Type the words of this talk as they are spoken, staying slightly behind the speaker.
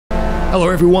Hello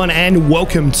everyone and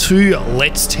welcome to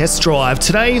Let's Test Drive.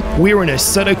 Today we're in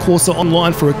Assetto Corsa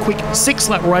Online for a quick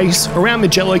 6-lap race around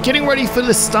Mugello, getting ready for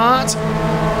the start.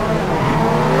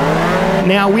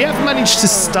 Now we have managed to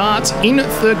start in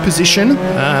 3rd position.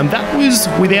 That was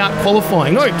without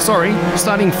qualifying. No, sorry,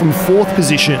 starting from 4th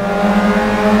position.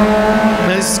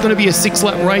 Now this is going to be a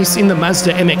 6-lap race in the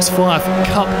Mazda MX5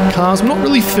 Cup cars. I'm not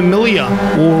really familiar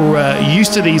or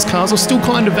used to these cars. I still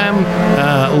kind of am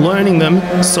learning them.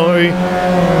 So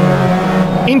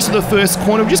into the first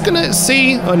corner, we're just going to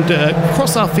see and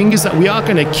cross our fingers that we are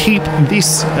going to keep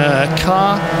this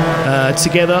car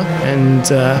together and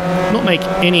not make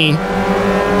any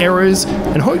errors,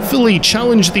 and hopefully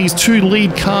challenge these 2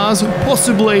 lead cars,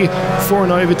 possibly for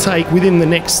an overtake within the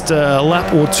next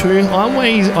lap or 2.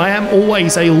 I am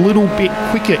always a little bit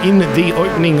quicker in the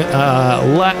opening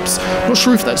laps. Not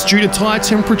sure if that's due to tyre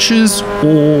temperatures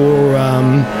or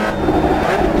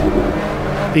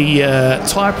the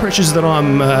tyre pressures that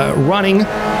I'm running.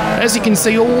 As you can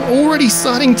see, already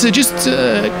starting to just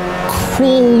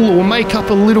crawl or make up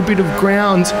a little bit of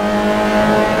ground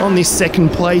on this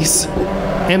 2nd place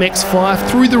MX5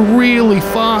 through the really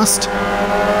fast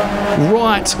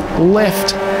right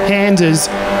left handers.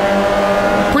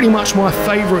 Pretty much my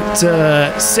favourite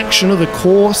section of the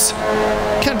course.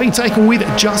 Can be taken with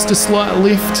just a slight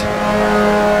lift.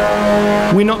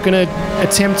 We're not going to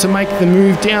attempt to make the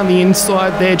move down the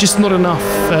inside there, just not enough,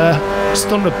 just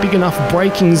not a big enough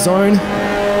braking zone.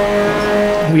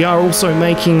 We are also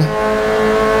making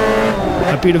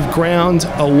a bit of ground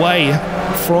away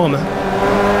from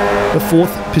the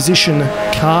 4th position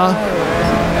car.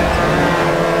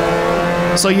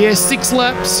 So yeah, 6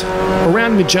 laps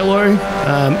around Mugello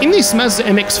in this Mazda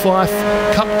MX5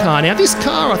 Cup car. Now this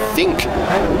car, I think,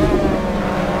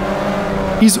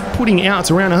 is putting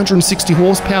out around 160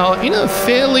 horsepower in a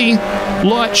fairly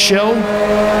light shell,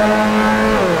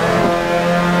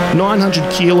 900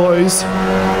 kilos,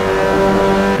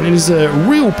 and it is a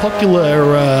real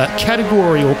popular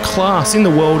category or class in the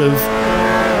world of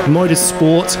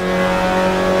motorsport.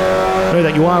 I know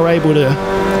that you are able to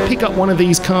pick up one of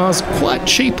these cars quite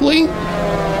cheaply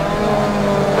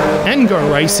and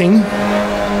go racing.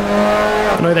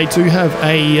 I know they do have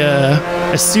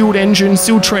a sealed engine,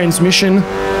 sealed transmission,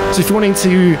 so if you're wanting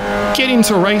to get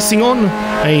into racing on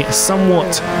a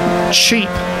somewhat cheap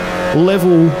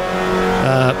level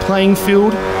playing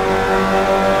field,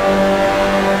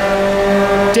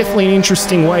 definitely an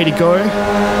interesting way to go.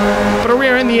 But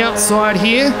around the outside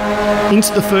here,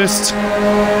 into the first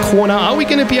corner, are we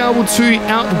going to be able to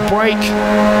outbrake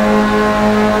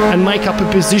and make up a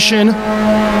position?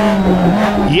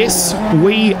 Yes,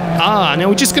 we are. Now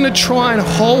we're just going to try and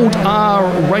hold our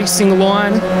racing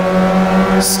line.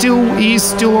 Still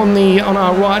on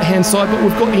our right hand side, but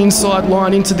we've got the inside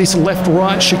line into this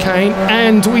left-right chicane,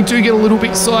 and we do get a little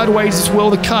bit sideways as well.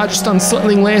 The car just done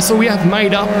something there, so we have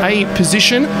made up a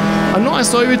position, a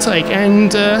nice overtake,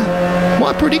 and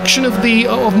my prediction of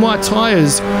my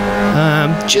tyres,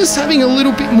 just having a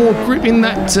little bit more grip in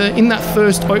that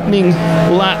first opening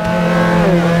lap.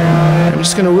 I'm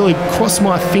just going to really cross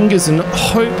my fingers and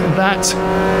hope that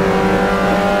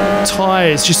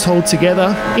tyres just hold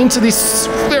together into this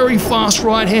very fast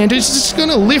right hand. It's just going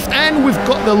to lift, and we've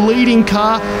got the leading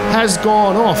car has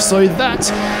gone off. So that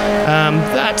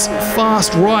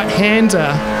fast right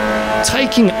hander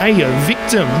taking a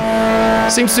victim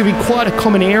seems to be quite a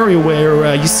common area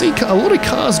where you see a lot of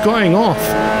cars going off.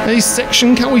 This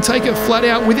section, can we take it flat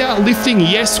out without lifting?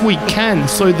 Yes, we can.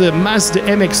 So the Mazda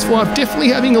MX5 definitely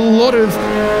having a lot of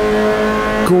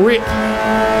grip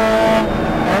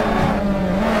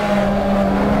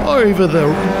over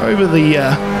the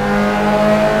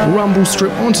rumble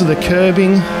strip onto the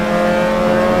curbing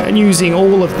and using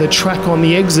all of the track on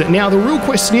the exit. Now the real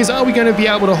question is, are we going to be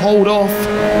able to hold off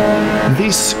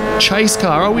this chase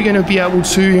car? Are we going to be able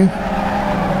to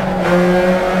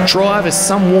drive a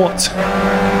somewhat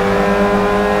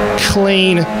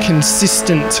clean,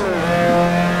 consistent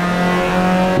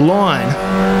line?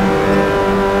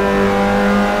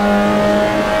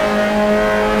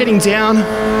 Heading down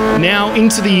now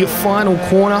into the final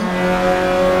corner.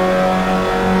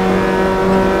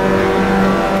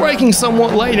 Braking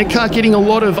somewhat late, a car getting a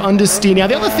lot of understeer. Now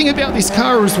the other thing about this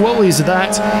car as well is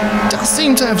that it does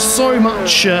seem to have so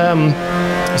much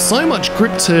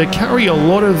grip to carry a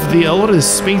lot of the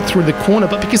speed through the corner,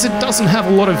 but because it doesn't have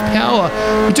a lot of power,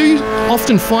 you do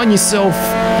often find yourself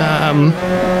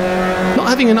not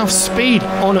having enough speed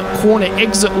on a corner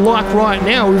exit like right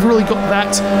now. We've really got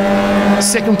that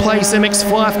second place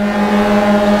MX5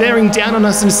 bearing down on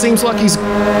us, and it seems like he's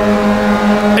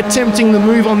attempting the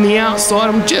move on the outside.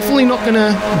 I'm definitely not going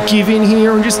to give in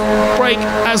here and just brake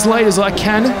as late as I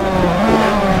can.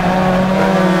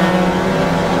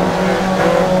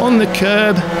 On the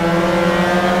curb.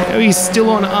 He's still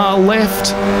on our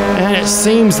left, and it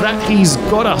seems that he's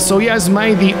got us. So he has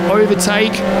made the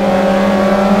overtake.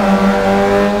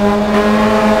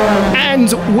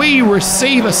 And we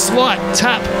receive a slight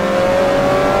tap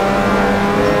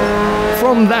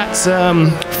from that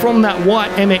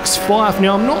white MX5.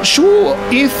 Now, I'm not sure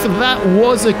if that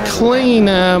was a clean...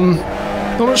 I'm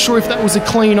not sure if that was a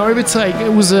clean overtake. It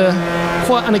was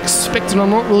quite unexpected. I'm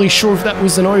not really sure if that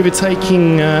was an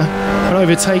overtaking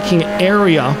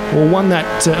area, or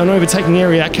an overtaking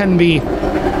area that can be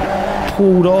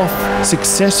pulled off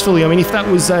successfully. I mean, if that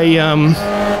was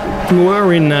we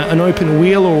were in an open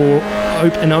wheeler or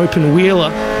an open wheeler,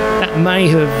 that may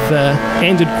have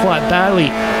ended quite badly.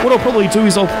 What I'll probably do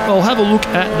is I'll have a look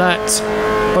at that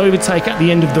overtake at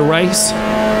the end of the race,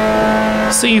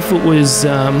 see if it was.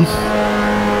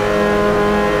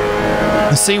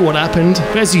 See what happened.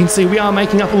 But as you can see, we are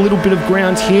making up a little bit of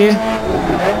ground here.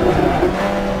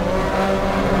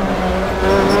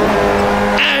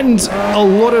 And a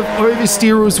lot of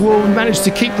oversteer as well. We managed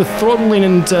to keep the throttle in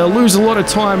and lose a lot of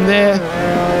time there.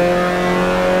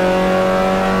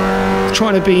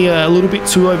 Trying to be a little bit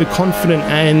too overconfident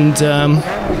and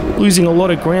losing a lot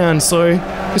of ground. So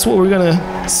I guess what we're going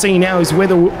to see now is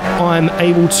whether I'm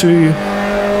able to,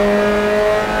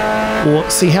 or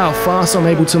see how fast I'm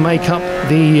able to make up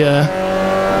the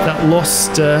that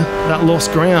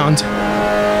lost ground.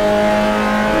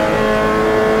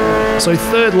 So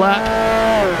third lap,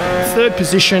 third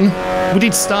position. We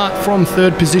did start from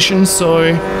third position,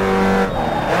 so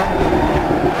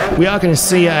we are going to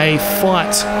see a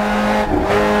fight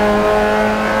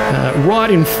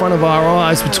right in front of our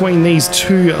eyes between these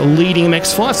two leading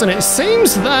MX5s, and it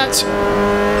seems that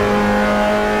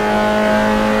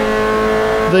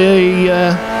the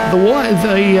white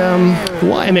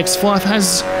MX5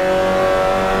 has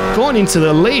gone into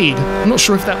the lead. I'm not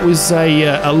sure if that was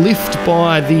a lift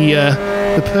by the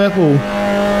purple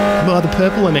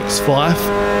MX5.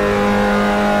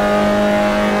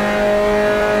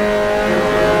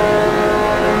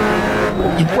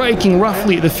 You're braking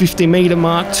roughly at the 50-meter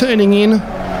mark, turning in,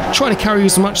 trying to carry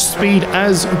as much speed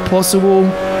as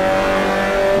possible.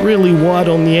 Really wide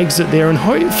on the exit there, and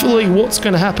hopefully what's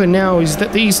going to happen now is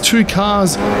that these two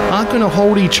cars are going to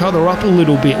hold each other up a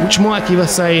little bit, which might give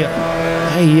us a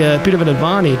bit of an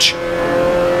advantage.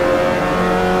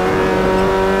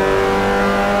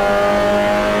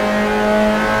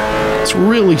 Let's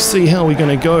really see how we're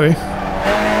going to go.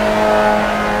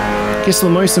 I guess the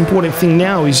most important thing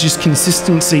now is just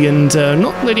consistency and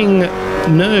not letting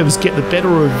nerves get the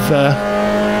better of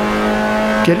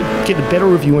get the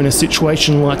better of you in a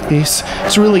situation like this.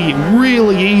 It's really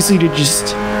easy to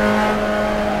just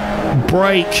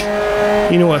brake,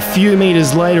 a few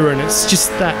meters later, and it's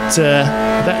just that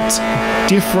that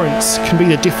difference can be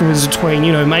the difference between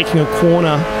making a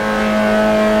corner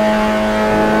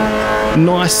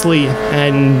nicely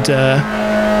and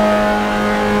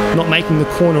not making the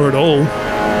corner at all.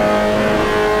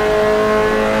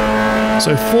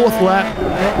 So fourth lap,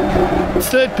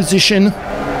 third position.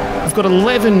 We've got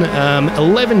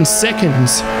 11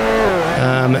 seconds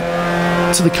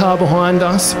to the car behind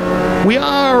us. We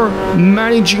are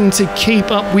managing to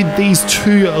keep up with these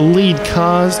two lead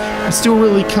cars. I still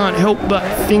really can't help but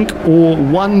think or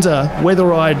wonder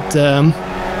whether I'd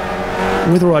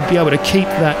be able to keep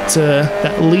that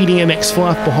leading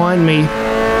MX5 behind me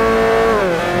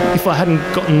if I hadn't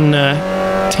gotten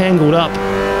tangled up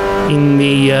in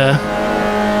the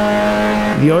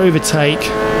overtake,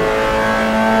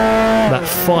 that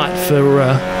fight for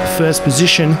first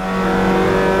position.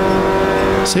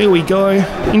 So here we go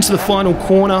into the final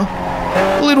corner,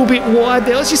 a little bit wide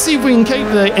there. Let's just see if we can keep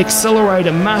the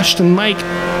accelerator mashed and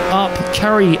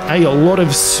carry a lot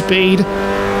of speed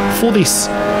for this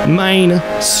main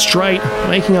straight,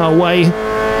 making our way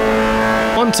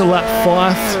onto lap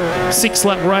 5,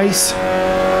 6-lap race.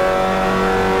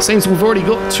 Seems we've already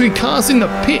got two cars in the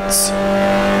pits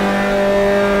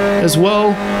as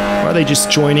well. Or are they just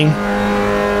joining?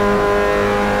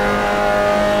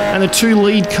 And the two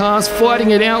lead cars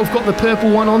fighting it out. We've got the purple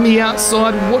one on the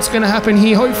outside. What's going to happen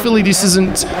here? Hopefully this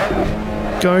isn't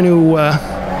going to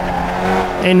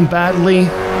end badly.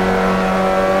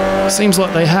 Seems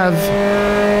like they have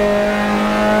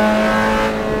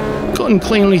gotten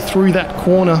cleanly through that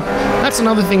corner. That's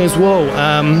another thing as well.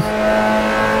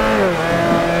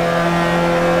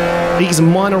 these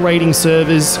minor rating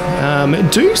servers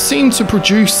do seem to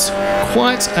produce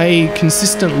quite a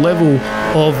consistent level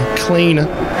of clean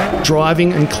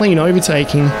driving and clean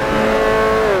overtaking.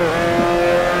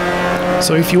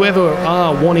 So if you ever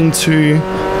are wanting to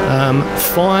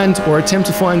find or attempt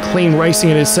to find clean racing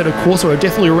at Assetto Corsa, I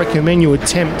definitely recommend you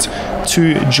attempt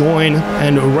to join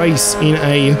and race in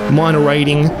a minor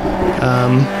rating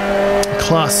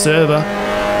class server.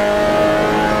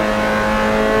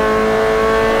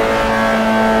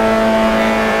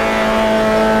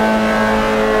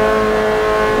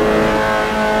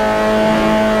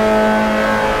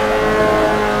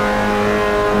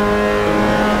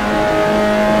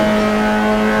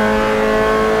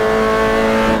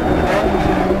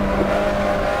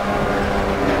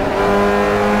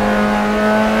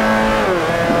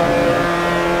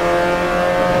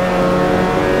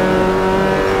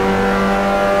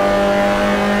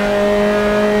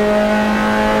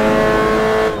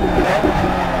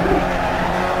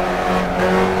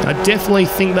 I definitely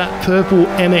think that purple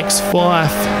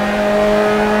MX5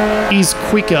 is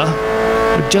quicker.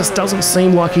 It just doesn't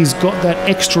seem like he's got that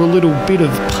extra little bit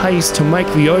of pace to make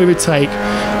the overtake.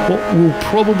 What we'll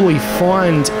probably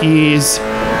find is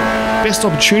best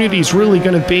opportunity is really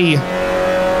going to be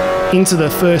into the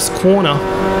first corner.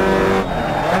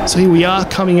 So here we are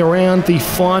coming around the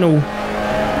final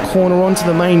corner onto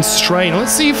the main straight. Now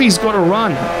let's see if he's got a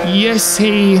run. Yes,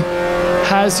 he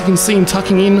has. You can see him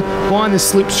tucking in behind the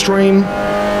slipstream.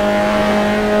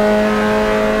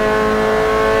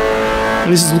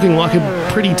 And this is looking like a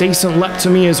pretty decent lap to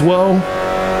me as well.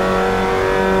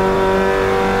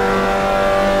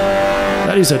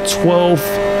 That is a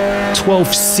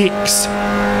 12.6.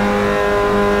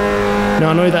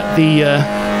 Now I know that the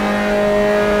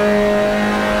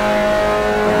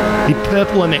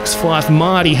purple MX5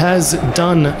 Marty has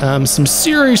done some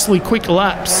seriously quick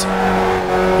laps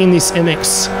in this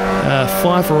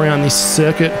MX5 around this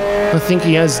circuit. I think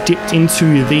he has dipped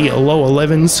into the low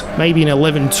 11s, maybe an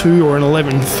 11.2 or an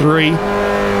 11.3.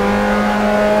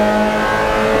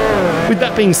 With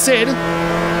that being said,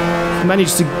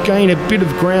 managed to gain a bit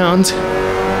of ground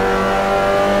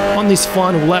on this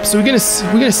final lap. So we're gonna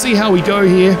see how we go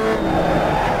here.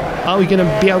 Are we going to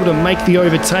be able to make the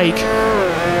overtake,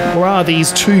 or are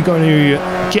these two going to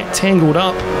get tangled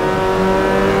up,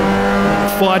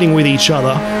 fighting with each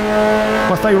other?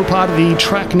 My favourite part of the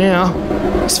track now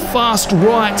is fast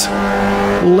right,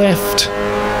 left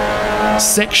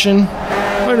section,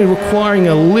 only requiring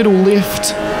a little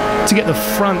lift to get the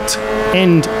front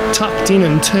end tucked in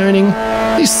and turning.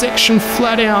 This section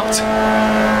flat out.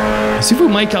 So if we'll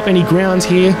make up any ground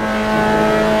here,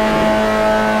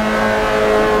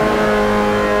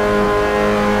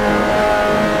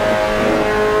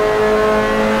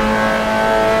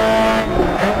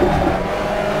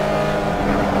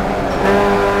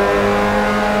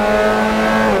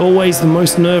 always the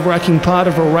most nerve-wracking part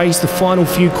of a race, the final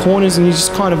few corners, and you're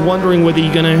just kind of wondering whether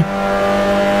you're going to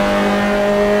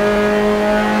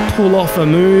pull off a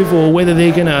move or whether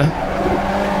they're going to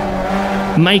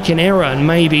make an error and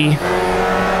maybe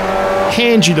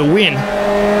hand you the win.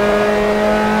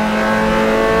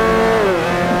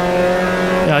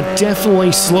 They are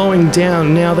definitely slowing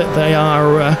down now that they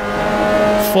are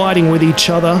fighting with each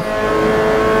other.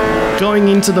 Going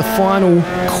into the final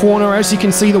corner, as you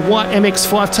can see, the white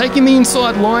MX5 taking the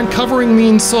inside line, covering the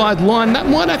inside line. That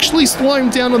might actually slow him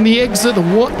down on the exit. The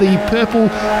purple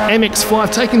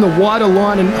MX5 taking the wider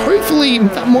line, and hopefully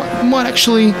that might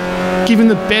actually give him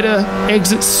the better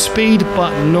exit speed,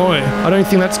 but no, I don't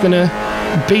think that's going to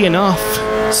be enough.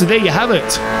 So there you have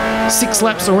it. 6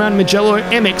 laps around Mugello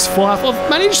MX5. I've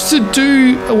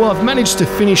managed to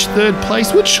finish 3rd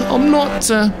place, which I'm not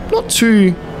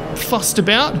too fussed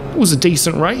about. It was a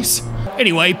decent race.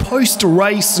 Anyway,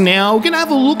 post-race now, we're going to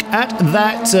have a look at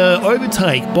that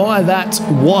overtake by that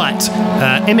white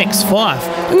MX5.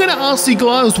 I'm going to ask you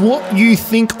guys what you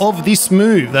think of this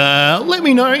move. Let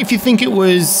me know if you think it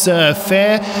was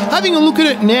fair. Having a look at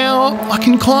it now, I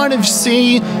can kind of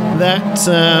see that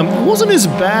it wasn't as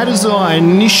bad as I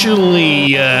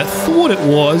initially thought it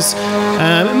was.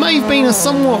 It may have been a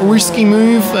somewhat risky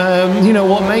move. You know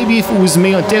what, maybe if it was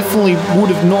me, I definitely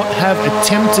would have not have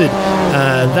attempted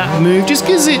that move, just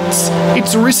because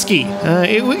it's risky.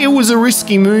 It was a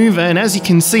risky move, and as you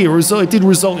can see, it did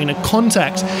result in a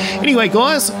contact. Anyway,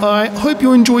 guys, I hope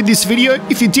you enjoyed this video.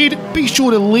 If you did, be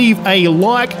sure to leave a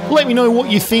like. Let me know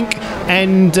what you think,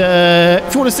 and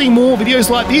if you want to see more videos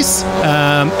like this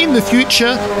in the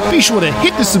future, be sure to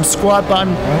hit the subscribe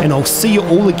button, and I'll see you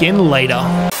all again later.